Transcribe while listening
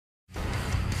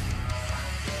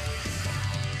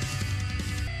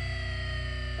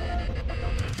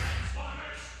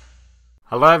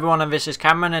Hello everyone, and this is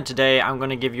Cameron, and today I'm going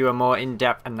to give you a more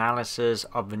in-depth analysis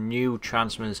of the new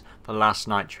Transformers The Last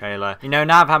Knight trailer.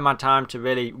 Now I've had my time to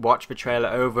really watch the trailer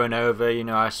over and over,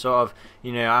 I sort of,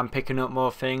 I'm picking up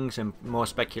more things and more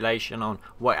speculation on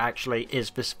what actually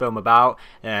is this film about,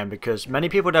 because many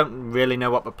people don't really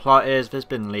know what the plot is. There's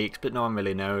been leaks, but no one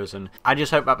really knows, and I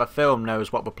just hope that the film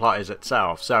knows what the plot is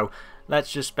itself. So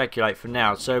let's just speculate for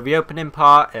now. So the opening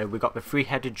part, we got the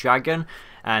three-headed dragon,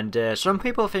 and some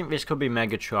people think this could be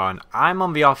Megatron. I'm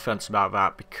on the offense about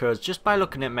that because just by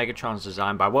looking at Megatron's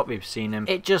design, by what we've seen him,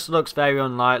 it just looks very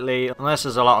unlikely. Unless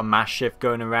there's a lot of mass shift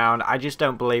going around, I just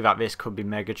don't believe that this could be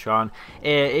Megatron.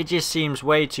 It just seems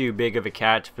way too big of a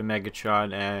character for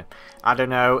Megatron. I don't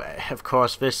know. Of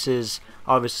course, this is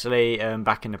obviously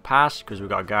back in the past because we've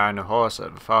got a guy on a horse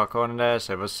at the far corner there,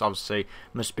 so this obviously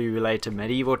must be related to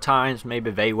medieval times.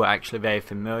 Maybe they were actually very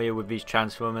familiar with these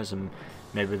Transformers and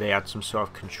maybe they had some sort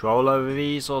of control over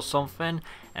these or something.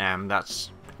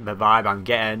 That's the vibe I'm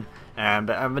getting.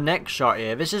 But the next shot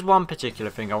here, this is one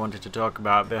particular thing I wanted to talk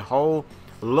about. The whole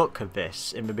look of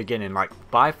this in the beginning, like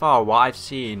by far what I've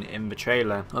seen in the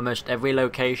trailer, almost every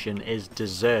location is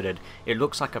deserted. It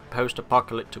looks like a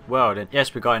post-apocalyptic world, and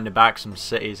yes, we got in the back some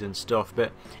cities and stuff,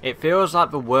 but it feels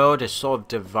like the world is sort of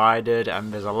divided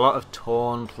and there's a lot of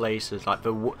torn places. Like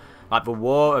the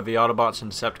war of the Autobots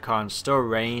and Decepticons still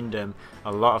reigned in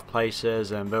a lot of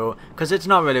places, and because it's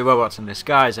not really robots in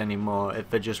disguise anymore if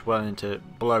they're just willing to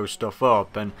blow stuff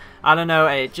up. And I don't know,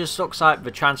 it just looks like the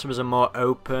Transformers are more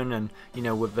open, and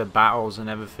with the battles and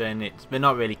everything, they're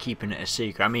not really keeping it a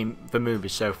secret. I mean, the movie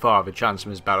so far, the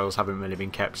Transformers battles haven't really been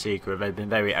kept secret. They've been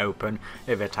very open.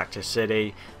 They've attacked a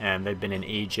city, and they've been in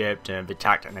Egypt, and they've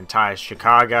attacked an entire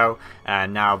Chicago,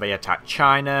 and now they attacked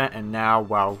China, and now,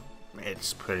 well,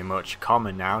 it's pretty much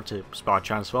common now to spot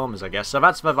Transformers, I guess. So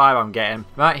that's the vibe I'm getting.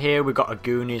 Right here we've got a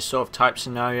Goonies sort of type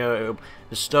scenario.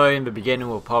 The story in the beginning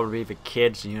will probably be the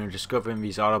kids, discovering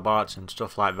these Autobots and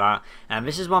stuff like that. And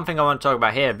this is one thing I want to talk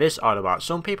about here. This Autobot,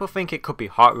 some people think it could be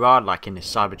Hot Rod, like in his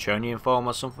Cybertronian form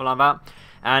or something like that.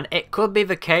 And it could be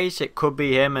the case. It could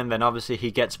be him, and then obviously he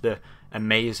gets the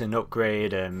amazing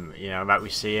upgrade, that we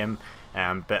see him.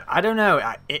 But I don't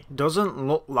know, it doesn't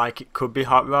look like it could be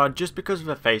Hot Rod just because of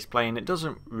the face plane. It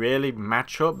doesn't really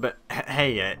match up, but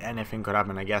hey, anything could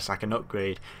happen, I guess, like an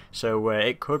upgrade. So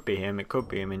it could be him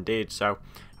indeed. So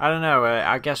I don't know,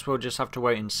 I guess we'll just have to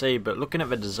wait and see. But looking at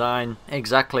the design,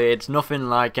 exactly, it's nothing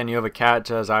like any other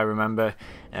character as I remember.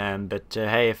 But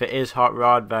hey, if it is Hot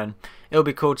Rod, then it'll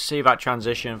be cool to see that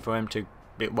transition for him to,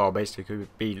 well, basically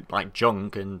be like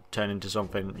junk and turn into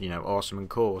something, awesome and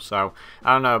cool. So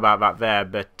I don't know about that there,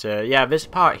 but yeah, this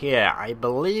part here, I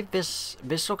believe this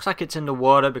looks like it's in the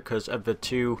water because of the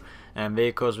two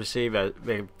vehicles we see.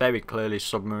 They're very clearly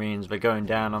submarines. They're going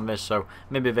down on this, so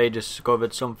maybe they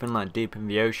discovered something like deep in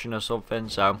the ocean or something.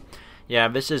 So yeah,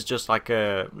 this is just like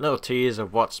a little tease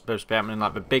of what's supposed to be happening,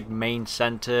 like the big main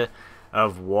center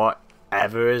of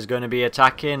whatever is going to be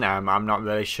attacking. I'm not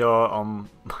really sure on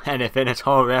anything at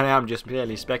all, really. I'm just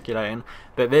really speculating.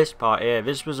 But this part here,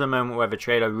 this was a moment where the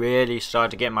trailer really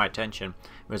started to get my attention.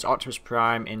 It was Optimus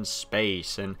Prime in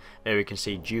space, and there we can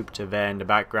see Jupiter there in the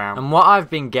background. And what I've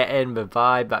been getting, the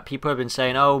vibe that people have been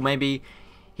saying, oh, maybe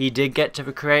he did get to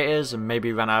the creators and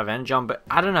maybe ran out of energy on, but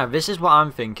I don't know, this is what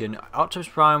I'm thinking. Optimus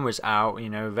Prime was out,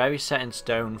 very set in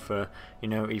stone for,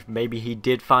 if maybe he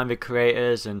did find the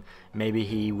creators, and maybe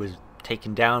he was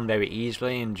taken down very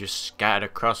easily and just scattered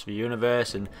across the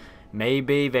universe, and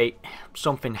maybe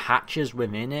something hatches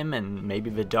within him, and maybe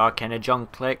the Dark Energon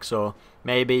clicks, or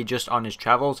maybe just on his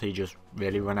travels he just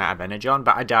really run out of Energon.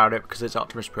 But I doubt it because it's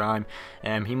Optimus Prime.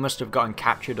 He must have gotten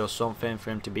captured or something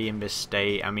for him to be in this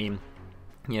state. I mean,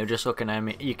 just looking at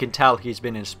him, you can tell he's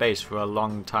been in space for a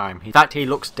long time. In fact, he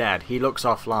looks dead. He looks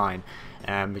offline,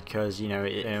 because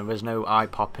there's no eye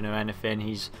popping or anything.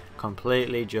 He's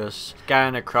completely just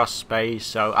scanning across space.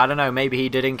 So I don't know, maybe he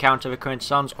did encounter the current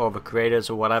sons or the creators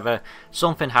or whatever.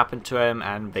 Something happened to him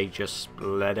and they just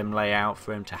let him lay out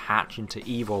for him to hatch into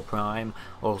Evil Prime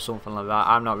or something like that.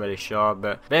 I'm not really sure,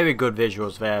 but very good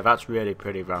visuals there. That's really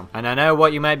pretty though. And I know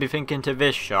what you may be thinking to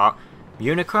this shot,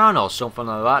 Unicron or something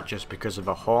like that, just because of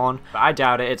a horn. But I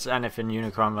doubt it. It's anything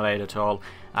Unicron related at all.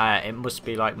 It must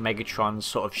be like Megatron's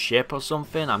sort of ship or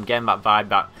something. I'm getting that vibe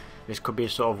that this could be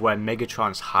sort of where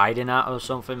Megatron's hiding at or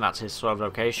something. That's his sort of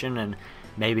location, and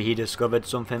maybe he discovered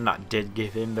something that did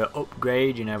give him the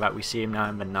upgrade, that we see him now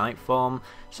in the Knight form.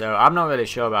 So I'm not really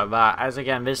sure about that, as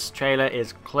again, this trailer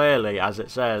is clearly, as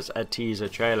it says, a teaser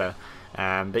trailer.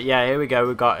 But yeah, here we go.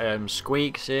 We've got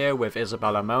Squeaks here with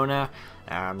Isabella Mona.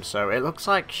 So it looks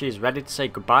like she's ready to say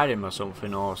goodbye to him or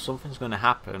something's going to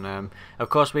happen. Of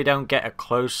course, we don't get a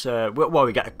close, well,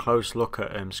 we get a close look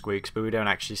at Squeaks, but we don't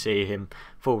actually see him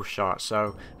full shot.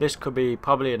 So this could be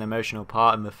probably an emotional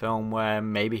part in the film where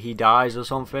maybe he dies or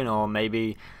something, or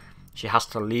maybe she has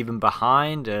to leave him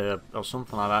behind or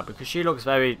something like that, because she looks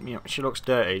very, she looks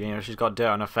dirty, she's got dirt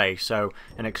on her face, so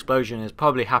an explosion has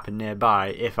probably happened nearby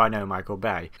if I know Michael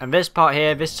Bay. And this part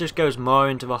here, this just goes more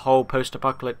into the whole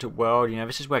post-apocalyptic world.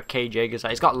 This is where Cade Yeager's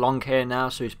at. He's got long hair now,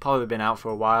 so he's probably been out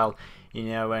for a while,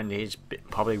 and he's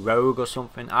probably rogue or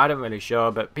something. I don't really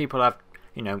sure, but people have,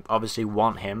 obviously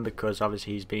want him because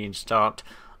obviously he's being stalked,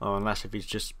 or unless if he's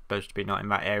just supposed to be not in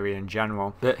that area in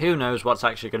general. But who knows what's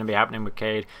actually going to be happening with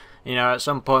Cade. At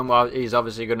some point, well, he's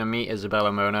obviously going to meet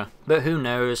Isabella Mona, but who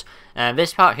knows.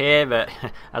 This part here, that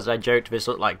as I joked, this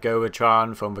looked like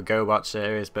Govatron from the GoBot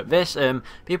series, but this,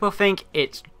 people think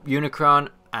it's Unicron,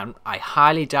 and I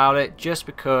highly doubt it, just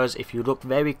because if you look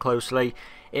very closely,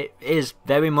 it is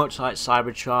very much like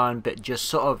Cybertron, but just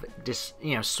sort of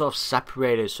sort of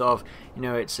separated, sort of,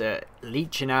 it's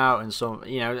leaching out, and sort of,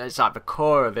 it's like the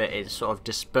core of it is sort of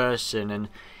dispersing, and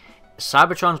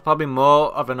Cybertron's probably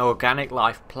more of an organic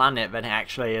life planet than it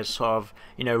actually is sort of,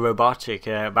 robotic.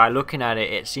 By looking at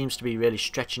it, it seems to be really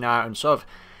stretching out and sort of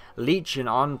leeching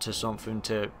onto something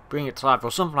to bring it to life, or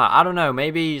something like, I don't know,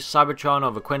 maybe Cybertron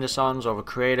or the Quintessons or the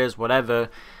creators, whatever,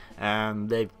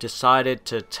 they've decided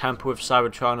to tamper with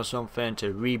Cybertron or something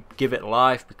to give it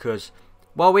life, because,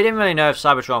 well, we didn't really know if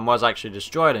Cybertron was actually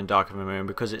destroyed in Dark of the Moon,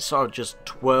 because it sort of just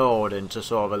twirled into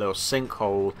sort of a little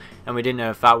sinkhole, and we didn't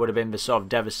know if that would have been the sort of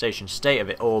devastation state of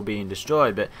it all being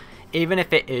destroyed. But even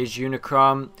if it is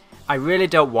Unicron, I really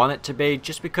don't want it to be,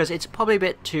 just because it's probably a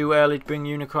bit too early to bring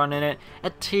Unicron in it. A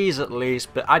tease at least,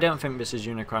 but I don't think this is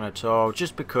Unicron at all,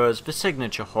 just because the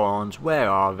signature horns, where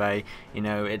are they?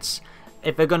 It's...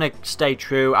 If they're going to stay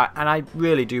true, and I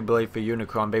really do believe for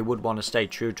Unicron they would want to stay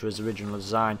true to his original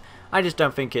design, I just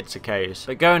don't think it's the case.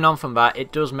 But going on from that,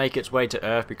 it does make its way to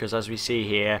Earth, because as we see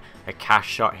here, a cast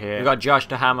shot here. We've got Josh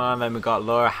Duhamel, and then we've got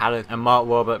Laura Haddock and Mark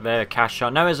Wahlberg there, a cast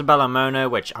shot. No Isabella Mona,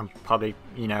 which I'm probably,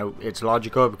 it's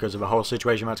logical because of the whole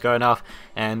situation that's going off,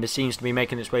 and this seems to be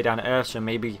making its way down to Earth, so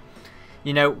maybe...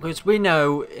 because we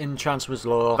know in Transformers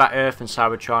lore that Earth and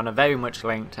Cybertron are very much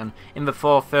linked, and in the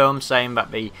fourth film saying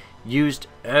that they used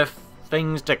Earth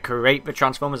things to create the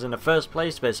Transformers in the first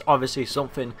place, there's obviously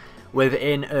something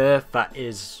within Earth that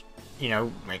is,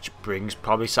 which brings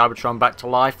probably Cybertron back to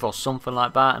life or something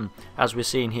like that. And as we're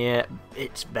seeing here,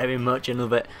 it's very much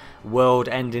another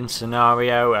world-ending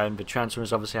scenario, and the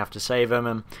Transformers obviously have to save them.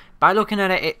 And by looking at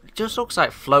it, it just looks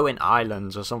like floating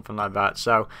islands or something like that.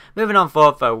 So moving on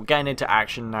forth, though, we're getting into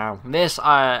action now. This,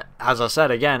 as I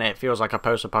said again, it feels like a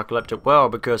post-apocalyptic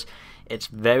world, because it's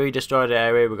very destroyed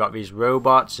area. We've got these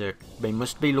robots. They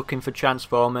must be looking for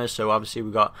Transformers. So obviously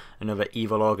we've got another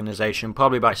evil organization,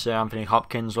 probably by Sir Anthony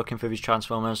Hopkins, looking for these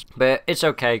Transformers. But it's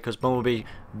okay, because Bumblebee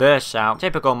bursts out,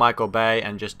 typical Michael Bay,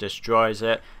 and just destroys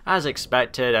it as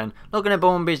expected. And looking at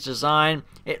Bumblebee's design,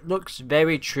 it looks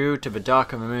very true to the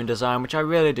Dark of the Moon design, which I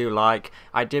really do like.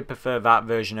 I did prefer that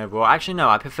version overall. Actually, no,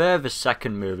 I prefer the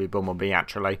second movie Bumblebee,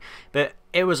 actually. But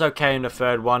it was okay in the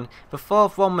third one. The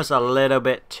fourth one was a little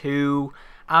bit too...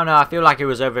 I don't know, I feel like it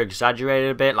was over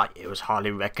exaggerated a bit, like it was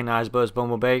hardly recognisable as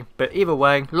Bumblebee. But either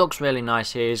way, looks really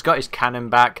nice here. He's got his cannon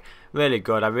back, really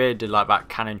good. I really did like that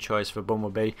cannon choice for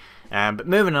Bumblebee. But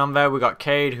moving on there, we got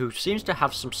Cade, who seems to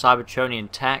have some Cybertronian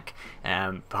tech,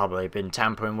 probably been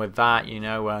tampering with that,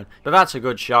 but that's a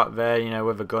good shot there,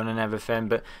 with a gun and everything.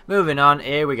 But moving on,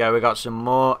 here we go, we got some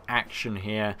more action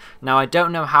here. Now, I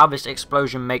don't know how this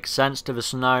explosion makes sense to the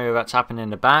scenario that's happening in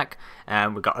the back.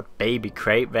 We've got a baby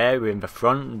crate there in the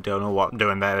front, don't know what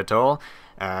doing there at all.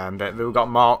 But we've got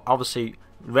more, obviously,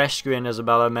 rescuing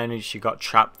Isabella. Maybe she got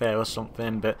trapped there or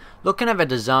something. But looking at the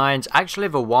designs, actually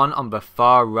the one on the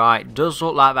far right does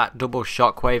look like that double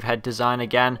shockwave head design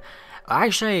again.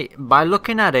 Actually, by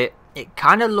looking at it, it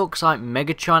kind of looks like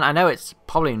Megatron. I know it's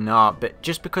probably not, but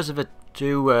just because of the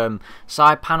two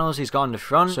side panels he's got on the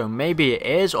front, so maybe it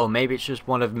is, or maybe it's just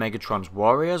one of Megatron's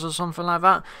warriors or something like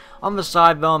that. On the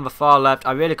side though, on the far left,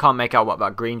 I really can't make out what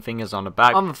that green thing is on the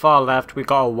back. On the far left, we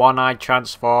got a one-eyed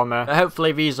Transformer.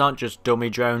 Hopefully these aren't just dummy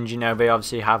drones, they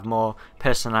obviously have more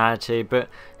personality, but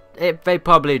they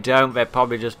probably don't. They're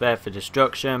probably just there for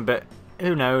destruction. But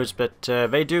who knows, but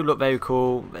they do look very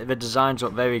cool. The designs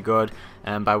look very good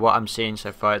by what I'm seeing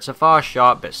so far. It's a far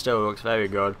shot, but still looks very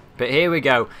good. But here we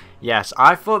go. Yes,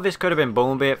 I thought this could have been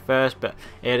Bumblebee at first, but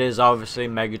it is obviously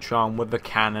Megatron with the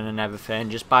cannon and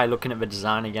everything. Just by looking at the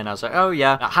design again, I was like, oh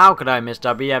yeah, how could I miss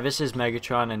that? But yeah, this is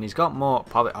Megatron, and he's got more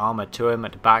probably armor to him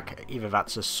at the back. Either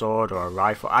that's a sword or a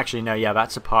rifle. Actually, no, yeah,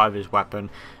 that's a part of his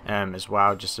weapon as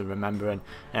well, just to remembering.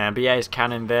 But yeah, his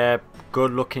cannon there,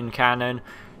 good looking cannon.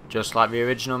 Just like the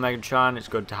original Megatron, it's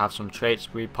good to have some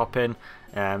traits we pop in.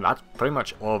 That's pretty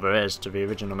much all there is to the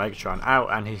original Megatron. Oh,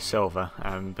 and he's silver.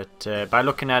 But by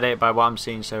looking at it, by what I'm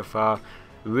seeing so far,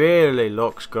 really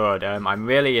looks good. I'm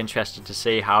really interested to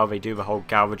see how they do the whole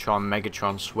Galvatron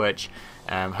Megatron switch.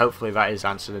 Hopefully that is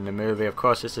answered in the movie. Of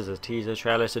course, this is a teaser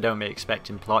trailer, so don't be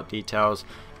expecting plot details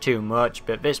too much.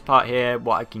 But this part here,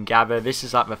 what I can gather, this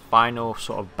is like the final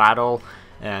sort of battle.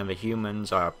 The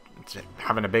humans are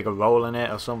having a bigger role in it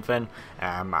or something.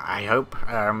 I hope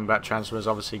that Transformers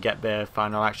obviously get their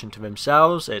final action to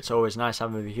themselves. It's always nice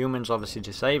having the humans obviously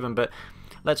to save them, but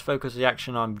let's focus the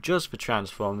action on just the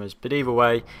Transformers. But either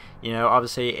way, you know,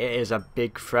 obviously it is a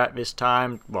big threat this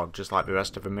time, well, just like the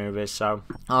rest of the movies. So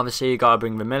obviously you got to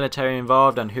bring the military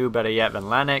involved, and who better yet than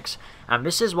Lennox. And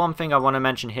this is one thing I want to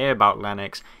mention here about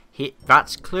Lennox.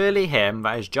 That's clearly him.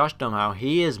 That is Josh Duhamel.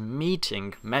 He is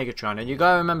meeting Megatron, and you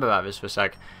gotta remember that this for a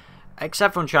sec.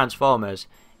 Except from Transformers,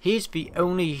 he's the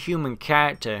only human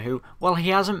character who, well,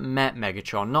 he hasn't met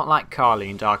Megatron, not like Carly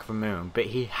in Dark of the Moon, but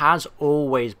he has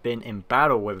always been in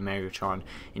battle with Megatron,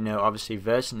 you know, obviously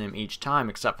versing him each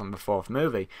time except from the 4th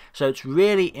movie. So it's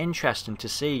really interesting to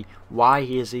see why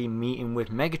he is meeting with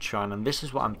Megatron, and this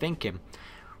is what I'm thinking.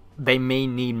 They may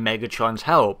need Megatron's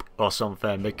help or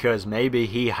something, because maybe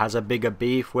he has a bigger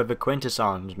beef with the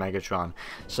Quintessons Megatron.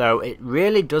 So it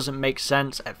really doesn't make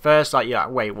sense at first. Like, yeah,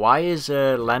 wait, why is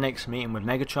Lennox meeting with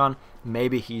Megatron?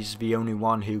 Maybe he's the only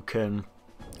one who can,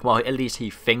 well, at least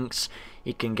he thinks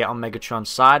he can get on Megatron's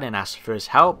side and ask for his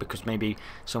help, because maybe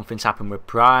something's happened with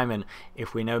Prime, and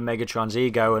if we know Megatron's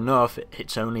ego enough,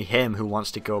 it's only him who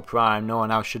wants to kill Prime. No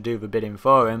one else should do the bidding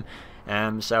for him.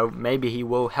 So maybe he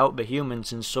will help the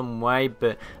humans in some way,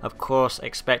 but of course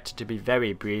expect it to be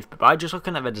very brief. But by just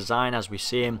looking at the design as we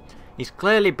see him, he's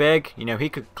clearly big. You know, he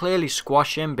could clearly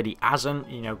squash him, but he hasn't,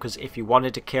 you know, because if he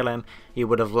wanted to kill him, he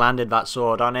would have landed that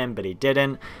sword on him, but he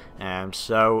didn't.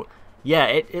 So yeah,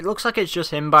 it looks like it's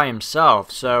just him by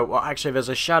himself. So, well, actually there's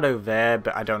a shadow there,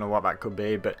 but I don't know what that could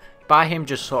be. But by him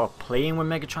just sort of playing with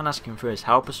Megatron, asking for his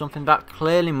help or something, that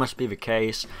clearly must be the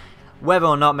case. Whether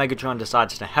or not Megatron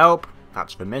decides to help,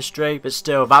 that's the mystery, but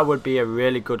still, that would be a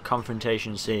really good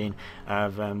confrontation scene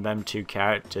of them two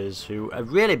characters who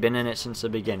have really been in it since the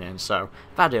beginning, so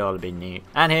that'd ought to be neat.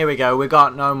 And here we go, we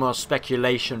got no more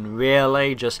speculation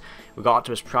really, just we got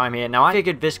Optimus Prime here. Now I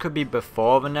figured this could be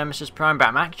before the Nemesis Prime, but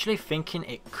I'm actually thinking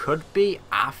it could be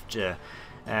after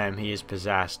he is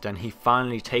possessed, and he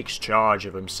finally takes charge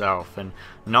of himself and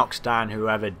knocks down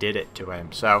whoever did it to him.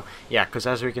 So yeah, because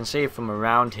as we can see from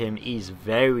around him, he's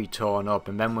very torn up,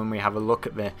 and then when we have a look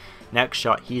at the next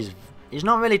shot, he's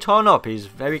not really torn up. He's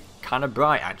very kind of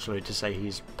bright, actually, to say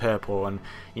he's purple and,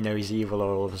 you know, he's evil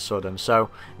all of a sudden. So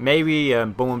maybe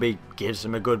Bumblebee gives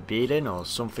him a good beating, or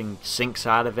something sinks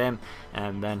out of him,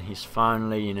 and then he's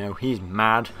finally, you know, he's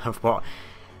mad of what.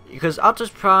 Because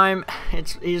Optimus Prime,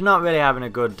 he's not really having a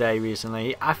good day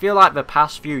recently. I feel like the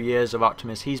past few years of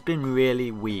Optimus, he's been really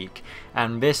weak.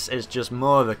 And this is just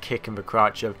more of a kick in the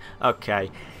crotch of, okay,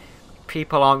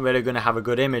 people aren't really going to have a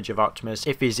good image of Optimus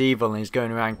if he's evil and he's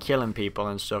going around killing people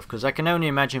and stuff, because I can only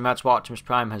imagine that's what Optimus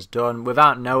Prime has done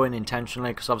without knowing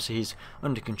intentionally, because obviously he's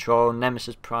under control,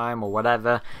 Nemesis Prime or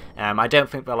whatever. I don't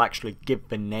think they'll actually give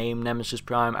the name Nemesis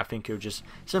Prime. I think he'll just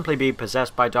simply be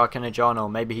possessed by Dark Energon, or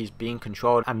maybe he's being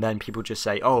controlled and then people just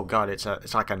say, oh god, it's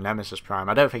like a Nemesis Prime.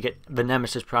 I don't think the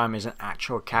Nemesis Prime is an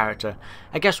actual character.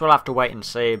 I guess we'll have to wait and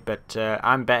see, but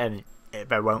I'm betting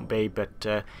there won't be.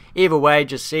 But either way,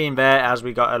 just seeing there as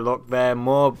we got a look there,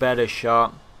 more better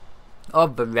shot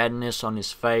of the redness on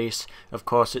his face. Of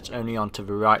course it's only onto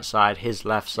the right side, his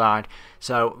left side,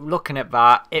 so looking at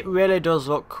that, it really does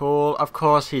look cool. Of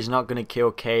course he's not going to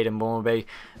kill Cade and Bumblebee,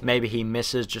 maybe he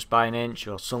misses just by an inch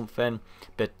or something,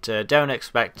 but don't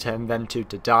expect them two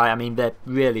to die. I mean, they're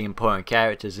really important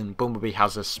characters, and Bumblebee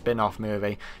has a spin-off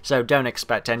movie, so don't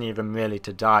expect any of them really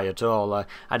to die at all.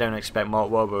 I don't expect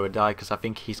Mark Wahlberg to die, because I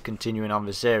think he's continuing on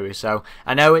the series. So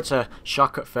I know it's a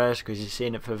shock at first because you've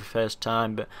seen it for the first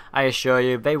time, but I assure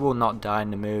you they will not die in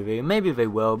the movie. Maybe they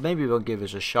will, maybe they'll give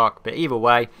us a shock, but either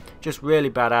way, just really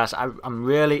badass. I'm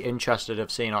really interested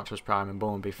of seeing Optimus Prime and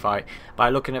Bumblebee fight. By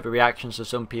looking at the reactions of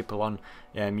some people on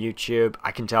YouTube,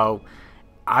 I can tell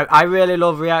I really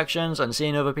love reactions and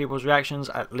seeing other people's reactions.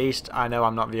 At least I know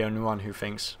I'm not the only one who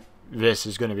thinks this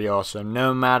is going to be awesome.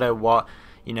 No matter what,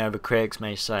 you know, the critics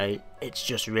may say, it's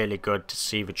just really good to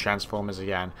see the Transformers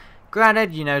again.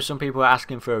 Granted, you know, some people are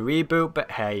asking for a reboot,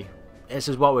 but hey, this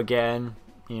is what we're getting,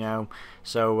 you know,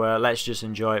 so let's just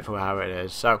enjoy it for how it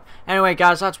is. So anyway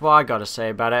guys, that's what I gotta say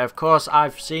about it. Of course,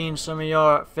 I've seen some of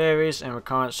your theories in the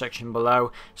comment section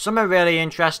below. Some are really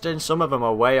interesting, some of them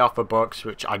are way off the books,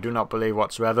 which I do not believe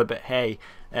whatsoever, but hey,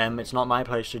 it's not my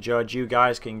place to judge. You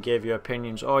guys can give your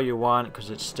opinions all you want, because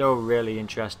it's still really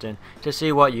interesting to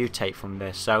see what you take from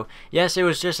this. So yes, it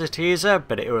was just a teaser,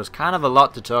 but it was kind of a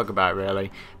lot to talk about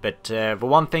really. But the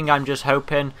one thing I'm just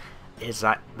hoping is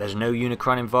that there's no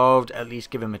Unicron involved. At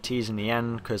least give him a tease in the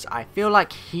end, because I feel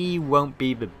like he won't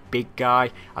be the big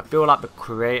guy. I feel like the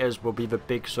creators will be the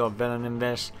big sort of villain in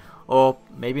this, or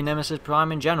maybe Nemesis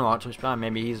Prime in general. Optimus Prime,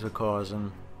 maybe he's the cause,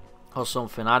 and or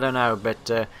something, I don't know. But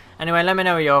anyway, let me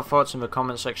know your thoughts in the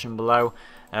comment section below.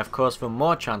 Of course, for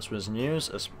more Transformers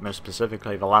news, most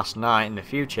specifically the last night in the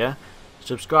future,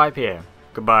 subscribe here.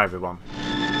 Goodbye everyone.